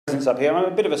presents up here. I'm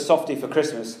a bit of a softie for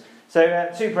Christmas. So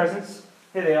 2 presents,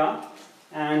 here they are.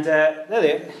 And there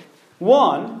they are.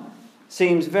 One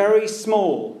seems very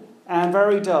small and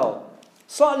very dull.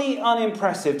 Slightly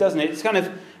unimpressive, doesn't it? It's kind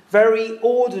of very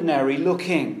ordinary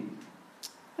looking.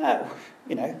 There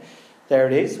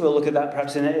it is. We'll look at that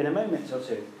perhaps in a moment or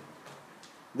two.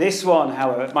 This one,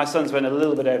 however, my son's went a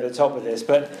little bit over the top with this,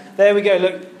 but there we go.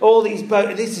 Look, all these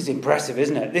boats. This is impressive,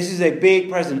 isn't it? This is a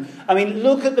big present. I mean,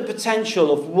 look at the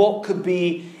potential of what could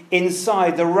be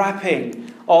inside the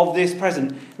wrapping of this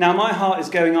present. Now, my heart is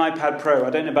going iPad Pro. I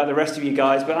don't know about the rest of you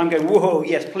guys, but I'm going, whoa,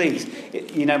 yes, please.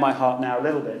 You know my heart now a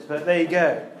little bit, but there you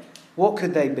go. What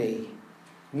could they be?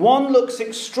 One looks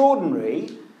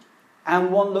extraordinary,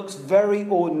 and one looks very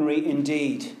ordinary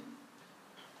indeed.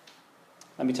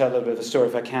 Let me tell a little bit of a story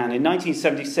if I can. In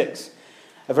 1976,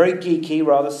 a very geeky,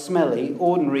 rather smelly,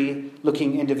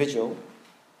 ordinary-looking individual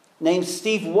named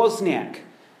Steve Wozniak.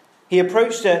 He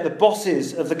approached the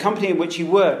bosses of the company in which he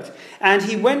worked, and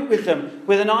he went with them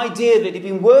with an idea that he'd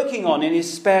been working on in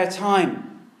his spare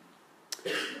time.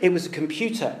 It was a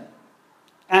computer.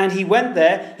 And he went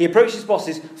there, he approached his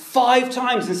bosses 5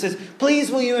 times and says,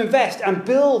 please will you invest and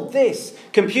build this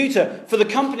computer for the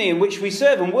company in which we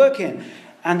serve and work in?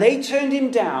 And they turned him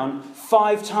down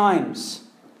 5 times.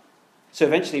 So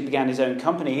eventually he began his own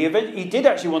company. He did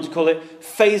actually want to call it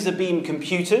Phaser Beam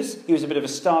Computers. He was a bit of a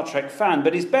Star Trek fan.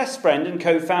 But his best friend and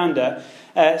co-founder,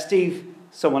 Steve,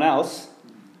 someone else,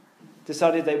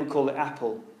 decided they would call it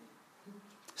Apple.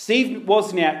 Steve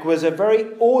Wozniak was a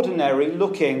very ordinary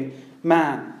looking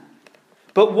man.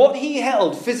 But what he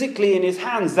held physically in his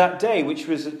hands that day, which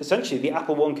was essentially the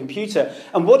Apple I computer,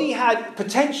 and what he had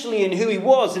potentially in who he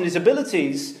was and his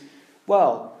abilities,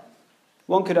 well,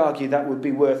 one could argue that would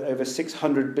be worth over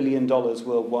 $600 billion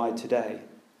worldwide today.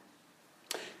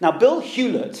 Now, Bill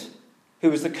Hewlett, who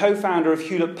was the co-founder of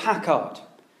Hewlett-Packard,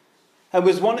 and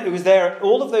was there at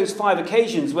all of those 5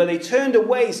 occasions where they turned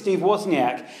away Steve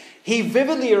Wozniak, he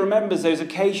vividly remembers those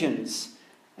occasions,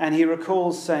 and he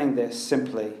recalls saying this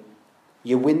simply: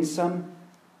 you win some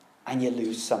and you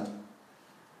lose some.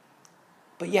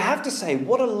 But you have to say,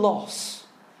 what a loss.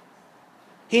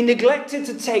 He neglected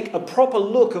to take a proper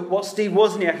look at what Steve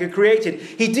Wozniak had created.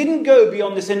 He didn't go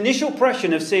beyond this initial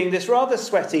impression of seeing this rather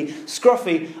sweaty,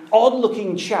 scruffy,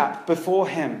 odd-looking chap before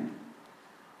him.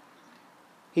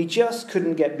 He just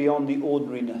couldn't get beyond the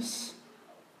ordinariness.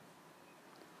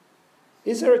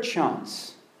 Is there a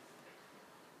chance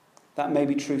that may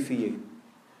be true for you?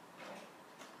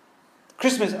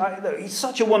 Christmas, it's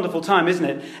such a wonderful time, isn't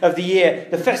it, of the year.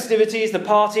 The festivities, the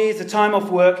parties, the time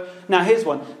off work. Now, here's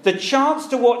one. The chance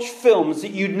to watch films that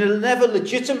you'd never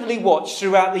legitimately watch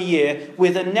throughout the year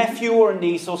with a nephew or a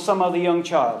niece or some other young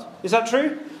child. Is that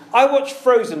true? I watched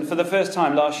Frozen for the first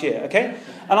time last year, okay?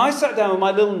 And I sat down with my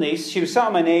little niece. She was sat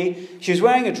on my knee. She was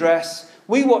wearing a dress.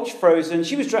 We watched Frozen.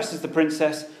 She was dressed as the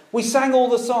princess. We sang all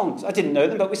the songs. I didn't know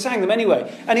them, but we sang them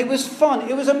anyway. And it was fun.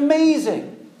 It was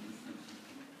amazing.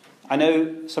 I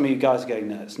know some of you guys are going,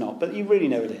 no, it's not, but you really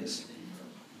know it is.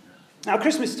 Now,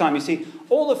 Christmas time, you see,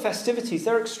 all the festivities,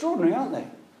 they're extraordinary, aren't they?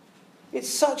 It's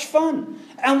such fun,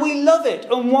 and we love it,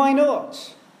 and why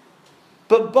not?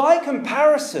 But by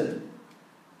comparison,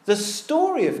 the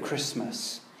story of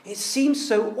Christmas, it seems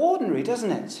so ordinary,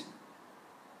 doesn't it?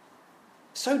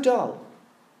 So dull,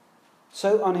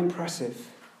 so unimpressive.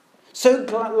 So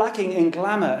lacking in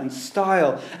glamour and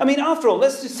style. I mean, after all,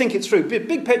 let's just think it through.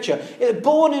 Big picture.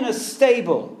 Born in a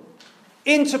stable,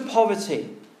 into poverty,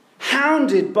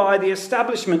 hounded by the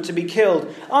establishment to be killed,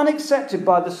 unaccepted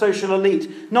by the social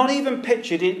elite, not even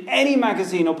pictured in any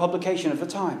magazine or publication of the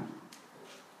time.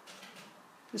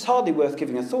 It's hardly worth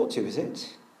giving a thought to, is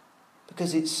it?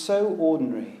 Because it's so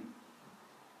ordinary.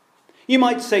 You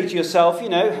might say to yourself,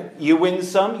 you win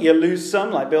some, you lose some,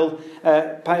 like Bill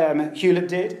Hewlett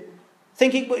did.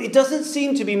 Thinking, well, it doesn't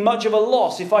seem to be much of a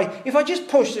loss if I just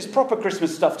push this proper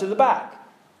Christmas stuff to the back.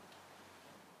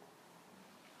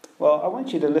 Well, I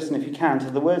want you to listen, if you can,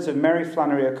 to the words of Mary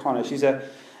Flannery O'Connor. She's an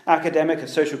academic, a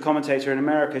social commentator in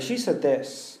America. She said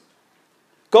this: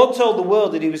 God told the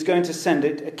world that he was going to send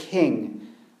it a king,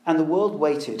 and the world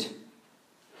waited.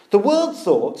 The world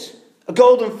thought a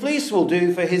golden fleece will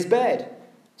do for his bed.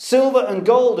 Silver and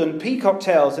gold and peacock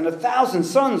tails and 1,000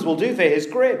 suns will do for his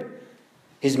crib.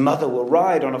 His mother will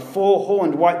ride on a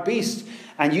 4-horned white beast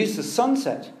and use the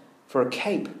sunset for a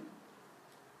cape.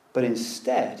 But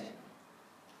instead,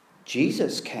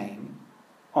 Jesus came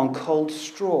on cold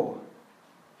straw.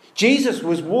 Jesus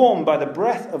was warmed by the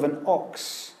breath of an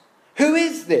ox. Who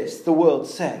is this, the world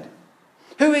said?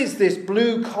 Who is this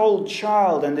blue cold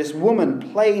child and this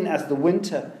woman plain as the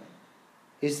winter?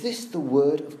 Is this the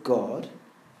word of God?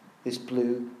 this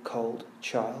blue, cold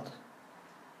child?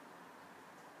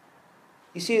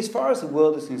 You see, as far as the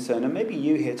world is concerned, and maybe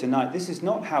you here tonight, this is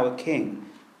not how a king,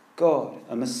 God,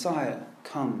 a Messiah,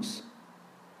 comes.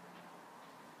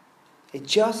 It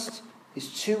just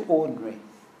is too ordinary.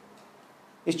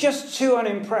 It's just too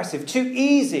unimpressive, too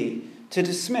easy to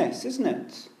dismiss, isn't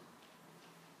it?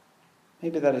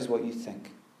 Maybe that is what you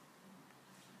think.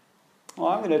 Well,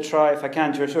 I'm going to try, if I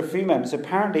can, just for a few moments,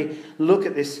 apparently look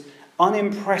at this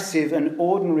unimpressive and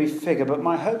ordinary figure. But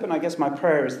my hope and I guess my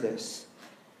prayer is this: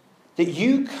 that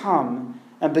you come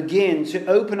and begin to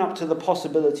open up to the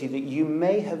possibility that you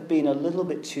may have been a little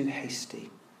bit too hasty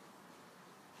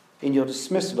in your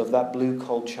dismissal of that blue,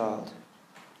 cold child.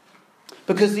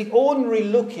 Because the ordinary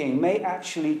looking may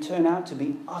actually turn out to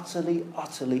be utterly,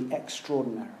 utterly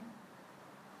extraordinary.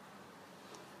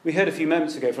 We heard a few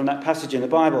moments ago from that passage in the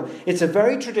Bible. It's a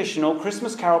very traditional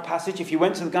Christmas carol passage. If you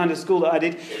went to the kind of school that I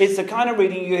did, it's the kind of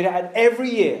reading you had every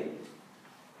year.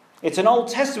 It's an Old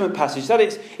Testament passage. That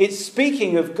is, it's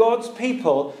speaking of God's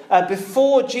people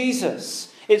before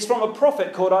Jesus. It's from a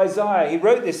prophet called Isaiah. He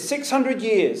wrote this 600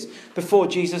 years before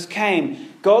Jesus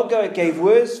came. God gave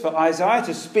words for Isaiah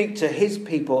to speak to his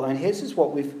people, and this is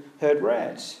what we've heard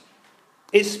read.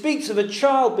 It speaks of a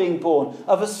child being born,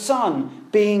 of a son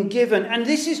being given. And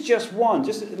this is just one,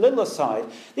 just a little aside,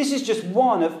 this is just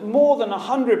one of more than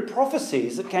 100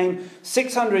 prophecies that came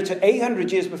 600 to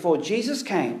 800 years before Jesus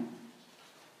came,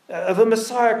 of a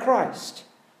Messiah Christ,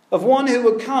 of one who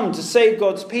would come to save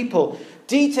God's people.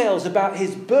 Details about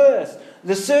his birth,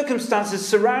 the circumstances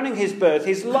surrounding his birth,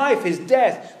 his life, his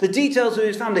death, the details of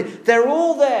his family, they're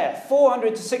all there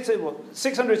 600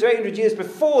 to 800 years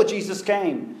before Jesus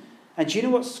came. And do you know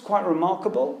what's quite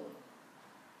remarkable?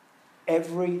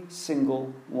 Every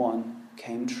single one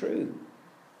came true.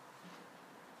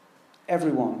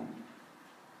 Every one.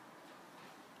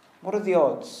 What are the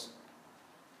odds?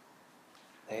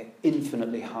 They're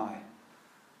infinitely high.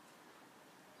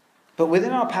 But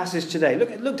within our passage today,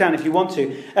 look down if you want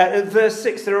to. At verse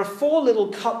 6, there are 4 little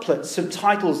couplets of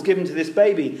titles given to this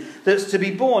baby that's to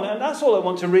be born. And that's all I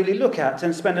want to really look at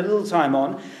and spend a little time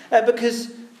on.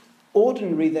 Because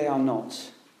ordinary they are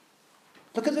not.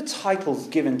 Look at the titles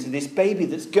given to this baby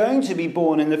that's going to be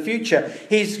born in the future.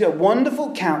 He's a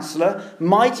wonderful counselor,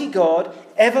 mighty God,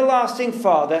 everlasting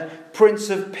Father, Prince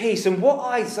of Peace. And what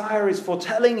Isaiah is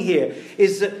foretelling here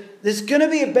is that there's going to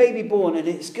be a baby born, and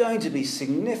it's going to be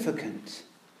significant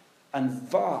and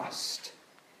vast.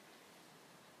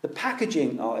 The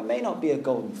packaging, it may not be a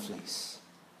golden fleece,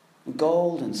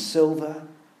 gold and silver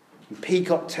and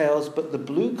peacock tails, but the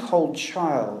blue cold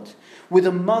child with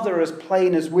a mother as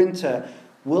plain as winter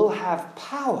will have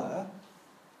power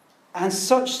and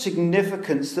such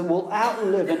significance that will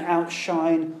outlive and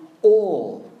outshine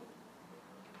all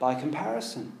by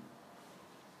comparison.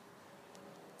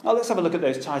 Now let's have a look at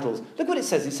those titles. Look what it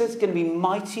says. It says it's going to be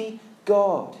mighty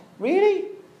God. Really?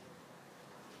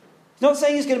 He's not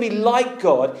saying he's going to be like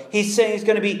God. He's saying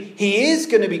he is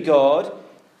going to be God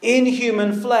in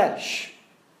human flesh.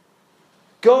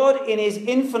 God, in his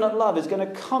infinite love, is going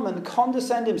to come and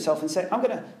condescend himself and say, I'm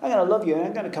going to love you, and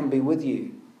I'm going to come be with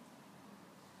you.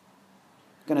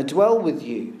 I'm going to dwell with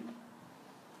you.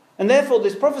 And therefore,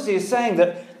 this prophecy is saying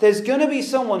that there's going to be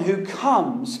someone who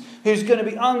comes, who's going to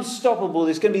be unstoppable.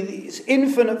 There's going to be this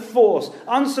infinite force,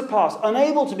 unsurpassed,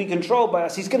 unable to be controlled by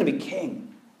us. He's going to be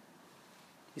king.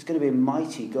 He's going to be a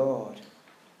mighty God.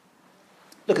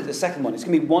 Look at the second one. It's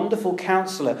going to be wonderful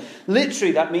counselor.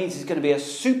 Literally, that means he's going to be a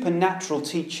supernatural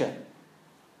teacher.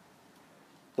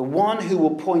 The one who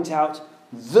will point out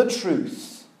the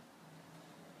truth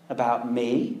about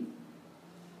me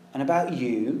and about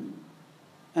you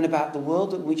and about the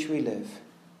world in which we live.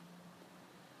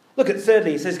 Look at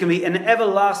thirdly, it says it's going to be an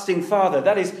everlasting Father.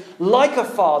 That is, like a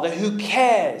father who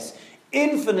cares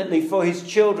infinitely for his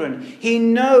children. He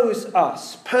knows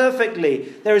us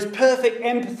perfectly. There is perfect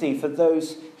empathy for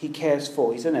those he cares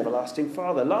for. He's an everlasting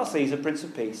Father. Lastly, he's a Prince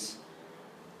of Peace.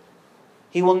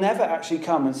 He will never actually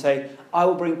come and say, I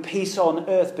will bring peace on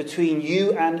earth between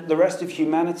you and the rest of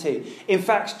humanity. In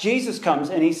fact, Jesus comes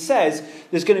and he says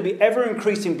there's going to be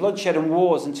ever-increasing bloodshed and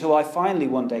wars until I finally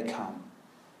one day come.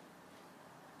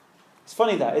 It's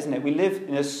funny that, isn't it? We live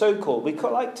in a so-called, we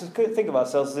like to think of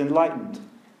ourselves as enlightened.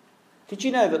 Did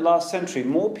you know that last century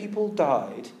more people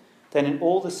died than in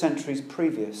all the centuries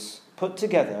previous, put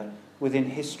together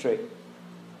within history?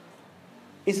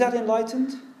 Is that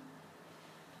enlightened?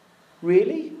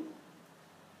 Really?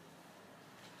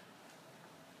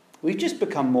 We've just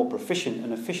become more proficient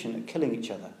and efficient at killing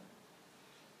each other.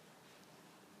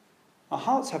 Our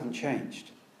hearts haven't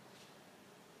changed.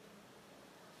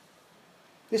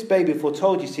 This baby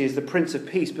foretold, you see, is the Prince of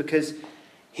Peace because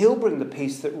he'll bring the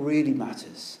peace that really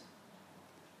matters.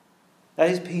 That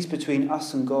is peace between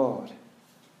us and God.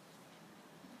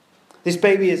 This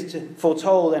baby is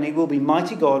foretold, and he will be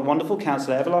mighty God, wonderful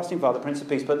counselor, everlasting Father, Prince of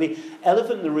Peace. But the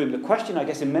elephant in the room, the question, I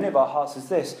guess, in many of our hearts is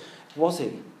this: was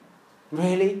he?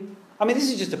 Really? I mean,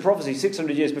 this is just a prophecy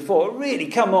 600 years before. Really,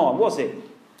 come on, was he?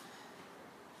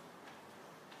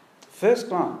 First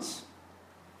glance,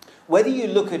 whether you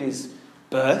look at his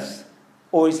birth,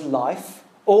 or his life,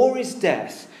 or his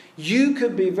death, you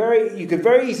could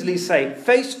very easily say,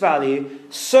 face value,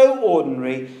 so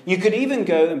ordinary. You could even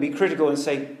go and be critical and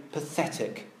say,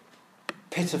 pathetic,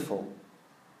 pitiful.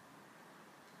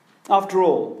 After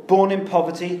all, born in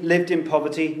poverty, lived in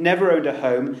poverty, never owned a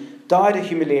home, died a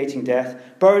humiliating death,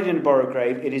 buried in a borrowed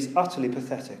grave, it is utterly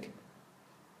pathetic.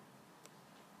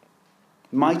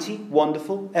 Mighty,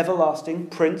 wonderful, everlasting,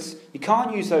 Prince. You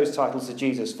can't use those titles to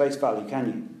Jesus face value, can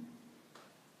you?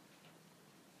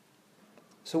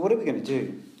 So what are we going to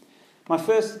do? My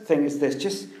first thing is this: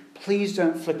 just please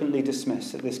don't flippantly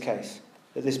dismiss at this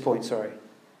point.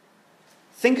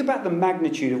 Think about the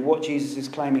magnitude of what Jesus is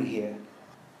claiming here.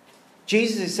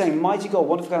 Jesus is saying, mighty God,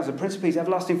 wonderful counselor, Prince of Peace,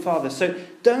 everlasting Father. So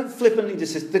don't flippantly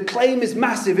dismiss. The claim is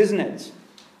massive, isn't it?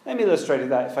 Let me illustrate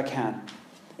that if I can.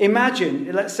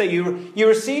 Imagine, let's say you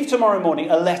receive tomorrow morning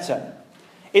a letter.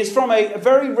 It's from a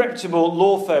very reputable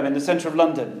law firm in the centre of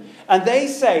London. And they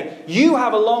say, you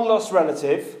have a long-lost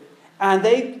relative, and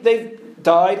they've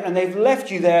died, and they've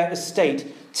left you their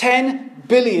estate, £10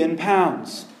 billion.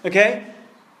 Okay?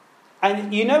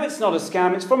 And you know it's not a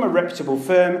scam, it's from a reputable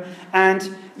firm,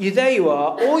 and there you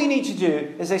are. All you need to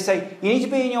do is they say, you need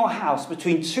to be in your house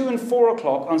between 2 and 4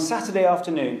 o'clock on Saturday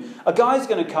afternoon. A guy's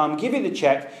going to come, give you the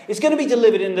cheque. It's going to be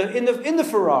delivered in the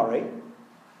Ferrari,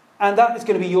 and that is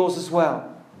going to be yours as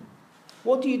well.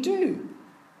 What do?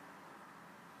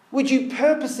 Would you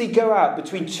purposely go out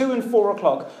between 2 and 4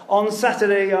 o'clock on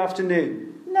Saturday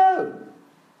afternoon? No.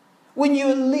 Wouldn't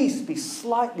you at least be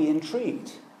slightly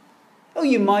intrigued? Oh,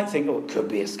 you might think, it could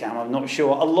be a scam, I'm not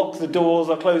sure. I'll lock the doors,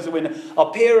 I'll close the window,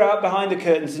 I'll peer out behind the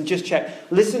curtains and just check,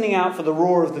 listening out for the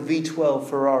roar of the V12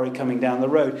 Ferrari coming down the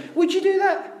road. Would you do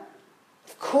that?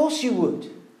 Of course you would.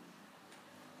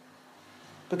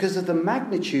 Because of the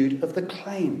magnitude of the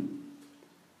claim.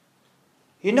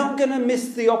 You're not going to miss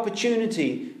the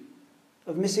opportunity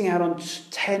of missing out on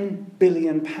 £10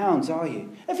 billion, are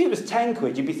you? If it was 10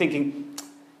 quid, you'd be thinking,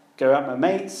 go out with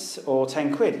my mates, or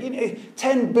 10 quid.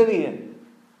 10 billion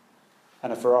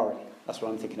and a Ferrari. That's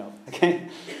what I'm thinking of. Okay?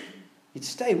 You'd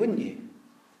stay, wouldn't you?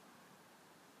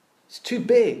 It's too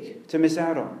big to miss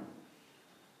out on.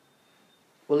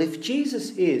 Well, if Jesus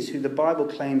is who the Bible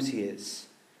claims he is,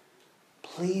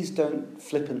 please don't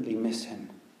flippantly miss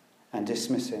him and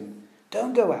dismiss him.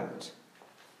 Don't go out.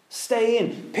 Stay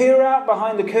in. Peer out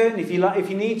behind the curtain if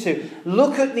you need to.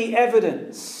 Look at the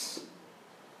evidence.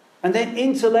 And then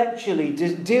intellectually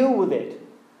deal with it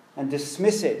and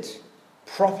dismiss it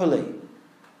properly.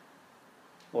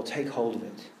 Or take hold of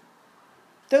it.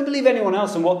 Don't believe anyone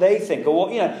else and what they think. Or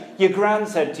what, your gran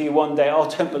said to you one day, oh,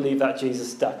 don't believe that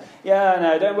Jesus stuff. Yeah,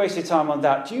 no, don't waste your time on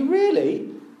that. Do you really?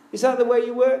 Is that the way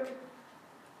you work?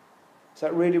 Is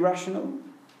that really rational?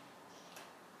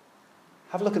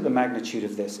 Have a look at the magnitude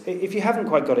of this. If you haven't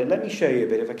quite got it, let me show you a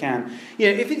bit if I can.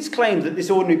 If it's claimed that this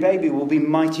ordinary baby will be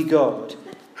mighty God,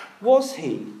 was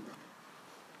he?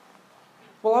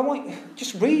 Well, I want you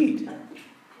just read.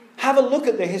 Have a look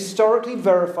at the historically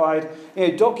verified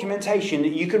documentation that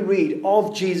you can read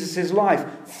of Jesus' life.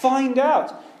 Find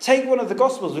out. Take one of the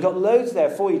Gospels. We've got loads there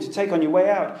for you to take on your way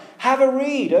out. Have a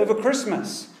read over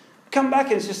Christmas. Come back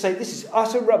and just say, this is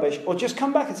utter rubbish. Or just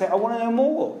come back and say, I want to know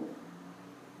more.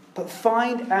 But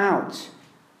find out.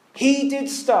 He did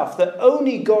stuff that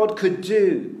only God could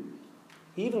do.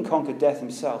 He even conquered death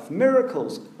himself.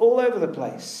 Miracles all over the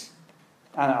place.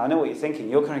 And I know what you're thinking.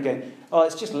 You're kind of going, oh,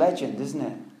 it's just legend, isn't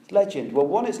it? It's legend. Well,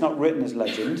 one, it's not written as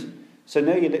legend, so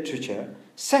know your literature.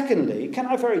 Secondly, can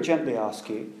I very gently ask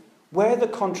you, where are the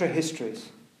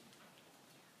contra-histories?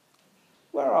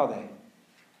 Where are they?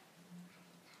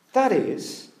 That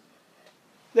is,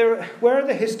 where are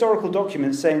the historical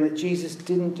documents saying that Jesus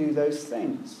didn't do those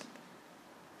things?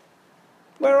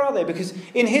 Where are they? Because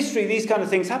in history, these kind of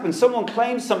things happen. Someone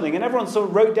claims something and everyone sort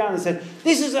of wrote down and said,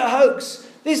 this is a hoax.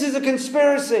 This is a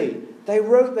conspiracy. They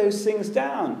wrote those things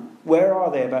down. Where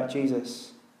are they about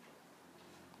Jesus?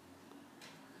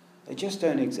 They just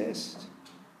don't exist.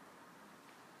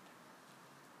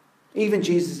 Even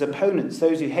Jesus' opponents,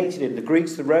 those who hated him, the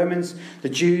Greeks, the Romans, the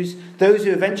Jews, those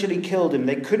who eventually killed him,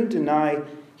 they couldn't deny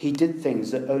he did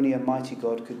things that only a mighty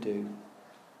God could do.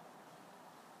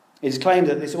 It is claimed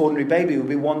that this ordinary baby would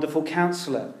be a wonderful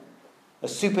counselor, a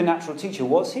supernatural teacher.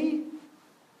 Was he?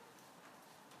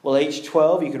 Well, age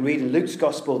 12, you can read in Luke's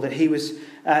Gospel that he was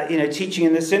teaching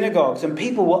in the synagogues, and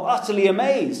people were utterly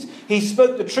amazed. He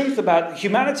spoke the truth about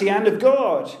humanity and of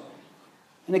God.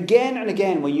 And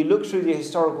again, when you look through the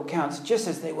historical accounts, it just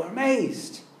says they were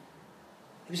amazed.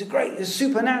 He was a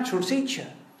supernatural teacher.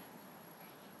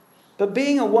 But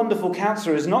being a wonderful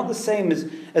counselor is not the same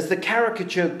as the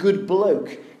caricature good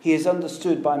bloke he is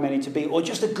understood by many to be, or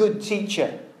just a good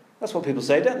teacher. That's what people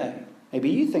say, don't they? Maybe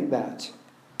you think that.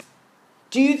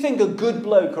 Do you think a good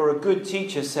bloke or a good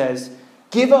teacher says,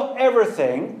 give up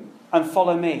everything and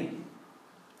follow me?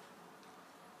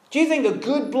 Do you think a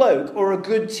good bloke or a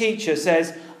good teacher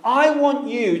says, I want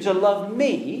you to love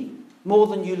me more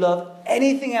than you love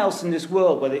anything else in this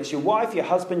world, whether it's your wife, your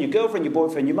husband, your girlfriend, your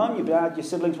boyfriend, your mum, your dad, your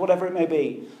siblings, whatever it may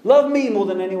be. Love me more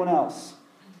than anyone else.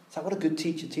 Is that what a good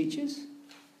teacher teaches?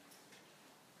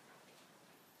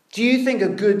 Do you think a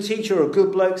good teacher or a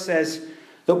good bloke says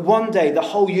that one day the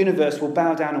whole universe will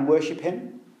bow down and worship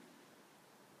him?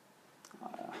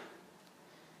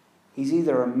 He's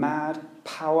either a mad,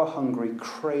 power-hungry,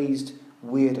 crazed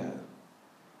weirdo,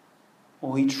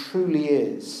 or he truly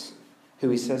is who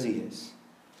he says he is.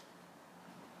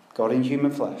 God in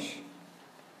human flesh,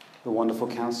 the wonderful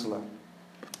counselor.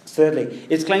 Thirdly,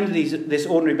 it's claimed that this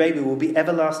ordinary baby will be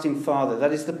everlasting Father.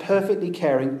 That is the perfectly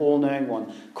caring, all-knowing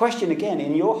one. Question again,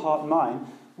 in your heart and mind,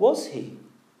 was he?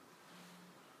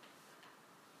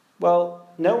 Well,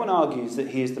 no one argues that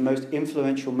he is the most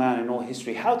influential man in all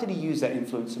history. How did he use that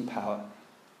influence and power?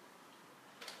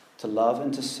 To love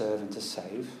and to serve and to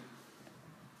save.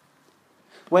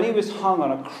 When he was hung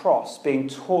on a cross, being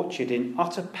tortured in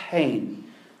utter pain,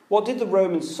 what did the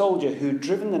Roman soldier who had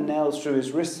driven the nails through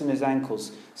his wrists and his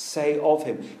ankles say of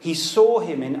him? He saw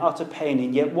him in utter pain,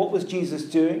 and yet what was Jesus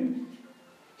doing?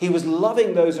 He was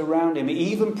loving those around him. He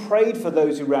even prayed for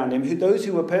those around him, those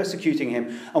who were persecuting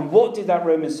him. And what did that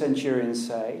Roman centurion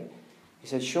say? He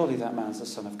said, surely that man's the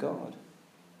Son of God.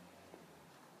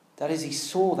 That is, he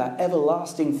saw that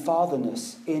everlasting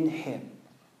fatherness in him.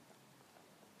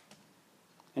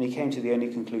 And he came to the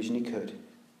only conclusion he could.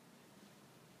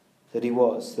 That he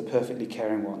was the perfectly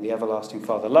caring one, the everlasting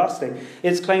Father. Lastly,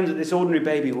 it's claimed that this ordinary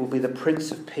baby will be the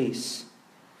Prince of Peace.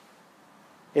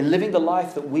 In living the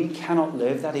life that we cannot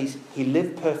live, that is, he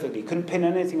lived perfectly, couldn't pin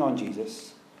anything on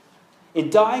Jesus. In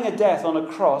dying a death on a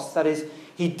cross, that is,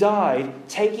 he died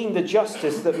taking the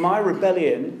justice that my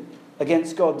rebellion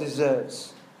against God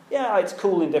deserves. Yeah, it's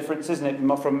cool indifference, isn't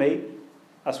it, from me?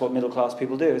 That's what middle-class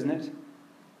people do, isn't it?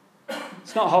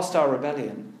 It's not hostile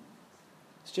rebellion.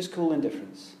 It's just cool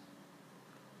indifference.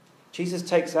 Jesus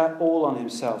takes that all on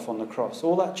himself on the cross.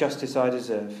 All that justice I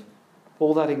deserve.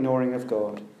 All that ignoring of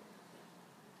God.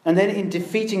 And then in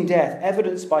defeating death,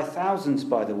 evidenced by thousands,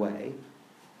 by the way,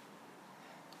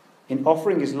 in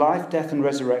offering his life, death and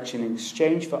resurrection in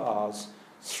exchange for ours,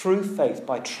 through faith,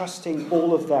 by trusting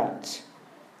all of that,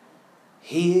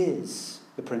 he is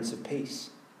the Prince of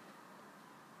Peace.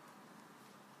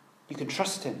 You can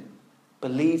trust him,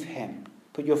 believe him,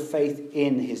 put your faith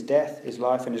in his death, his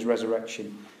life and his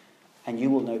resurrection, and you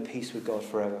will know peace with God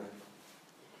forever.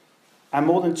 And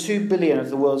more than 2 billion of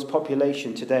the world's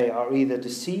population today are either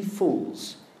deceived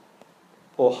fools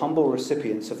or humble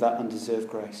recipients of that undeserved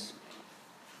grace.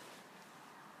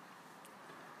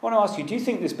 I want to ask you, do you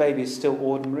think this baby is still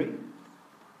ordinary?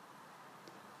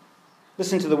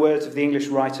 Listen to the words of the English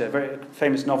writer, very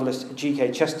famous novelist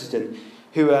G.K. Chesterton,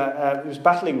 who was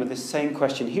battling with this same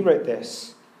question. He wrote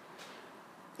this: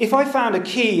 if I found a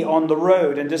key on the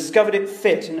road and discovered it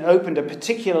fit and opened a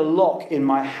particular lock in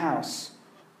my house,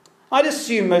 I'd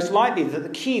assume most likely that the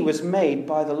key was made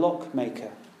by the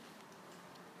lockmaker.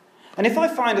 And if I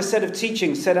find a set of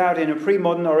teachings set out in a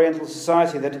pre-modern Oriental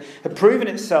society that had proven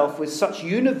itself with such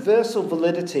universal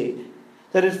validity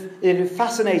that it had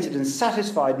fascinated and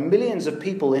satisfied millions of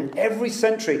people in every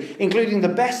century, including the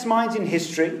best minds in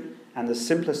history and the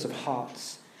simplest of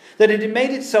hearts, that it had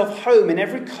made itself home in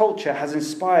every culture, has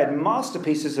inspired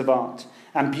masterpieces of art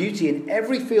and beauty in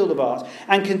every field of art,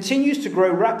 and continues to grow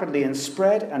rapidly and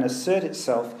spread and assert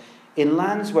itself in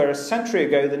lands where a century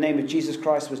ago the name of Jesus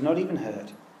Christ was not even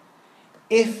heard.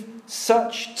 If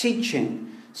such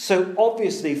teaching so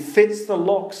obviously fits the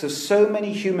locks of so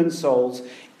many human souls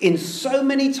in so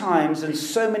many times and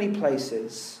so many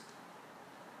places,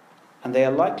 and they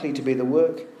are likely to be the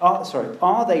work,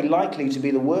 are they likely to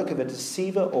be the work of a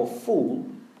deceiver or fool?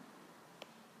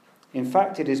 In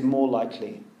fact, it is more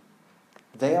likely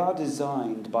they are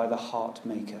designed by the heart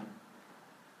maker.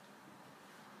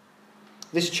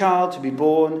 This child to be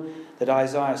born that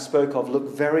Isaiah spoke of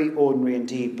looked very ordinary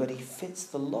indeed, but he fits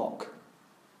the lock.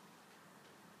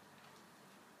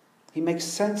 He makes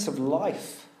sense of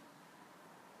life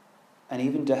and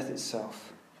even death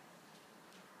itself.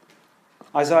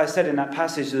 Isaiah said in that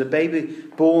passage that the baby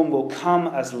born will come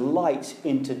as light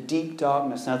into deep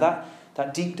darkness. Now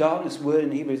that deep darkness word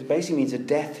in Hebrew basically means a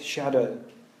death shadow.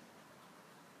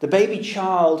 The baby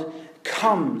child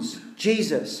comes,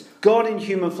 Jesus, God in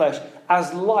human flesh,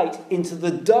 as light into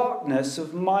the darkness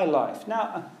of my life.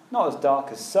 Now, not as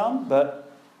dark as some,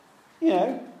 but,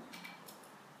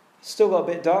 still got a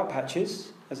bit of dark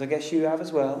patches, as I guess you have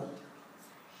as well.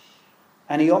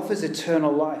 And he offers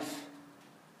eternal life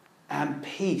and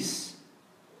peace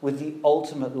with the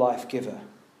ultimate life giver.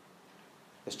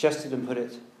 As Chesterton put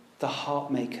it, the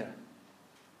heart maker,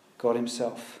 God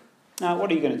himself. Now, what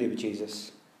are you going to do with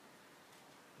Jesus?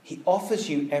 He offers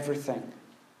you everything.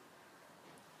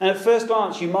 And at first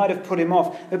glance, you might have put him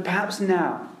off, but perhaps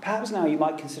now you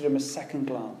might consider him a second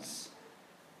glance.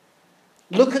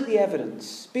 Look at the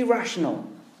evidence. Be rational.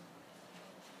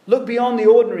 Look beyond the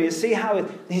ordinary and see how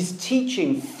his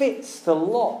teaching fits the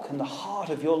lock and the heart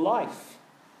of your life.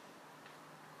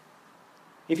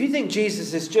 If you think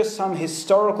Jesus is just some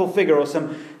historical figure or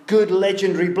some good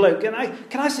legendary bloke, can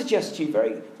I suggest to you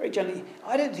very, very gently,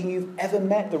 I don't think you've ever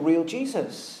met the real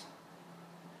Jesus.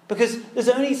 Because there's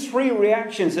only 3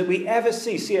 reactions that we ever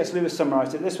see. C.S. Lewis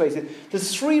summarized it this way. He said,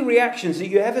 there's 3 reactions that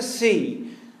you ever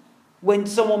see when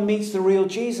someone meets the real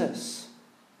Jesus.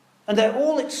 And they're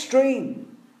all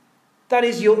extreme. That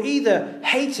is, you'll either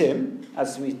hate him,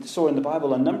 as we saw in the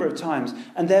Bible a number of times,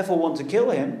 and therefore want to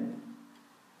kill him,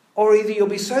 or either you'll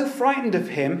be so frightened of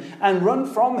him and run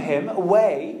from him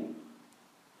away,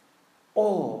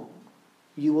 or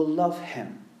you will love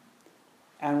him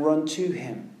and run to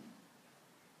him.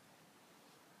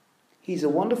 He's a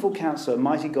wonderful counselor,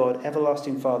 mighty God,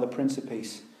 everlasting Father, Prince of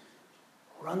Peace.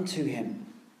 Run to him.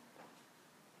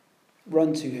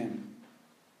 Run to him.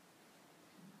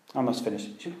 I must finish.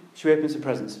 Should we open some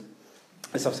presents?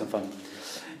 Let's have some fun.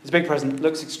 It's a big present.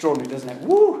 Looks extraordinary, doesn't it?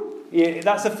 Woo! Yeah,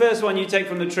 that's the first one you take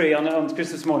from the tree on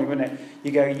Christmas morning, wouldn't it?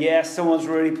 You go, yes, someone's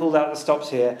really pulled out the stops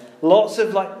here. Lots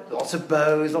of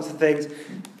bows, lots of things.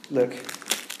 Look,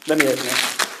 let me open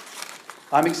it.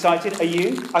 I'm excited. Are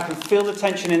you? I can feel the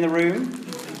tension in the room.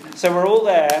 So we're all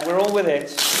there. We're all with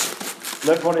it.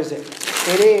 Look, what is it?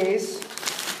 It is...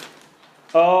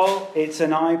 it's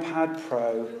an iPad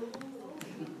Pro.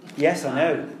 Yes, I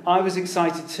know. I was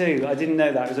excited too. I didn't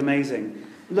know that. It was amazing.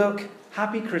 Look,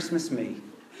 happy Christmas me.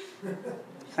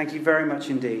 Thank you very much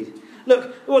indeed.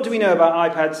 Look, what do we know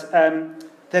about iPads?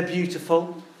 They're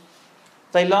beautiful.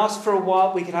 They last for a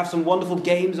while. We could have some wonderful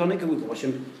games on it. We could watch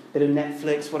a bit of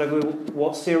Netflix,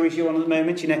 what series you're on at the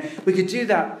moment. We could do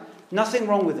that. Nothing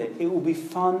wrong with it. It will be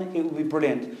fun. It will be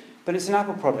brilliant. But it's an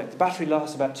Apple product. The battery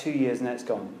lasts about 2 years and then it's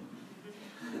gone.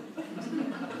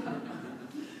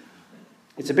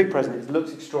 It's a big present. It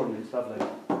looks extraordinary. It's lovely.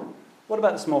 What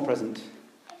about the small present?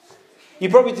 You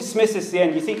probably dismiss this at the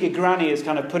end. You think your granny has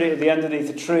kind of put it at the underneath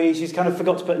the tree. She's kind of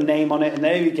forgot to put a name on it. And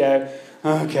there we go.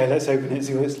 Okay, let's open it,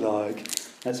 see what it's like.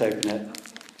 Let's open it.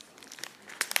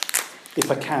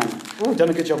 If I can. Oh, done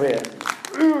a good job here.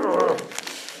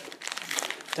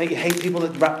 Don't you hate people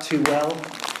that wrap too well?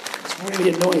 It's really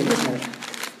annoying, isn't it?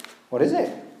 What is it?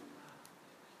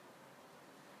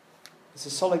 It's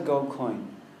a solid gold coin.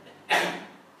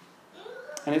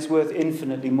 And it's worth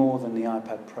infinitely more than the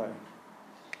iPad Pro.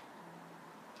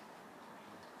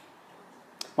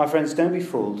 My friends, don't be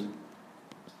fooled.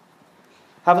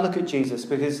 Have a look at Jesus,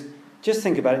 because just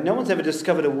think about it. No one's ever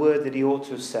discovered a word that he ought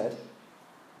to have said.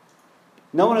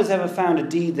 No one has ever found a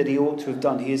deed that he ought to have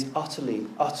done. He is utterly,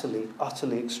 utterly,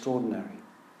 utterly extraordinary.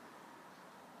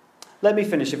 Let me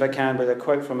finish, if I can, with a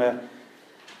quote from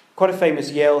quite a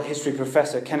famous Yale history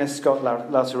professor, Kenneth Scott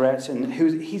Latourette, and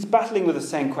he's battling with the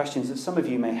same questions that some of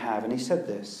you may have, and he said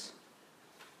this: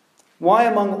 why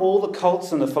among all the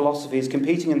cults and the philosophies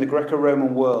competing in the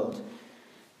Greco-Roman world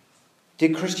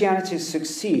did Christianity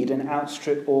succeed and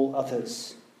outstrip all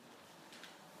others?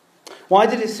 Why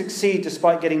did it succeed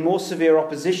despite getting more severe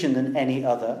opposition than any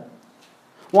other?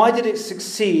 Why did it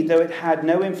succeed though it had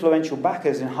no influential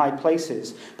backers in high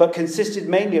places, but consisted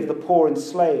mainly of the poor and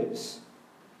slaves?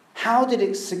 How did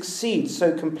it succeed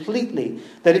so completely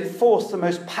that it forced the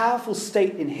most powerful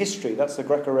state in history, that's the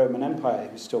Greco-Roman Empire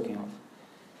he was talking of,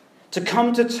 to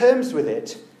come to terms with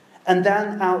it and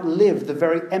then outlive the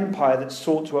very empire that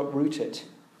sought to uproot it?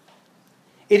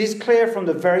 It is clear from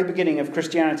the very beginning of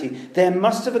Christianity there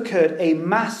must have occurred a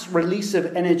mass release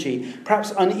of energy,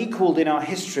 perhaps unequaled in our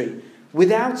history.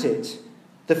 Without it,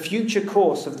 The future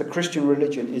course of the Christian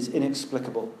religion is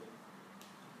inexplicable.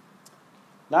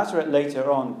 Lazarus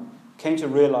later on came to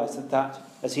realize that,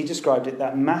 as he described it,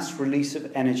 that mass release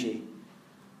of energy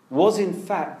was in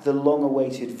fact the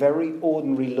long-awaited, very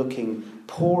ordinary-looking,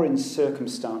 poor in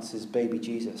circumstances baby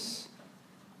Jesus.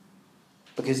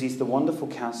 Because he's the wonderful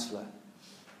Counselor,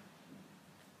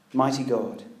 mighty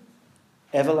God,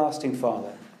 everlasting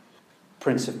Father,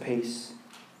 Prince of Peace.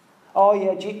 Oh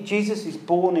yeah, Jesus is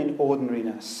born in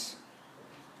ordinariness.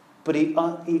 But he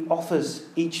offers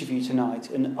each of you tonight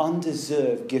an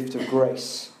undeserved gift of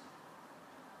grace.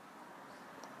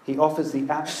 He offers the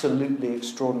absolutely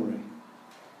extraordinary.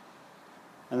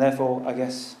 And therefore, I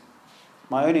guess,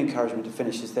 my only encouragement to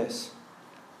finish is this.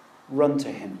 Run to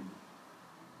him.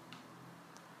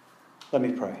 Let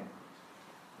me pray.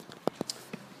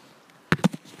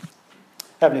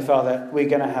 Heavenly Father, we're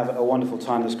going to have a wonderful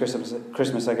time this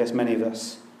Christmas, I guess many of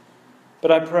us.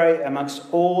 But I pray amongst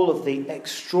all of the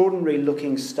extraordinary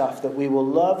looking stuff that we will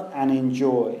love and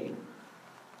enjoy,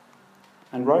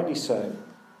 and rightly so,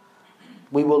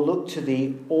 we will look to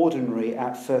the ordinary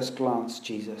at first glance,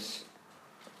 Jesus.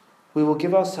 We will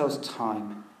give ourselves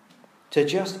time to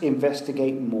just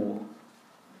investigate more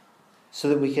so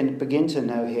that we can begin to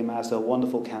know him as the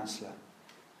wonderful Counselor,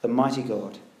 the mighty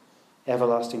God,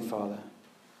 everlasting Father,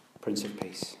 Prince of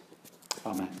Peace.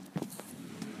 Amen.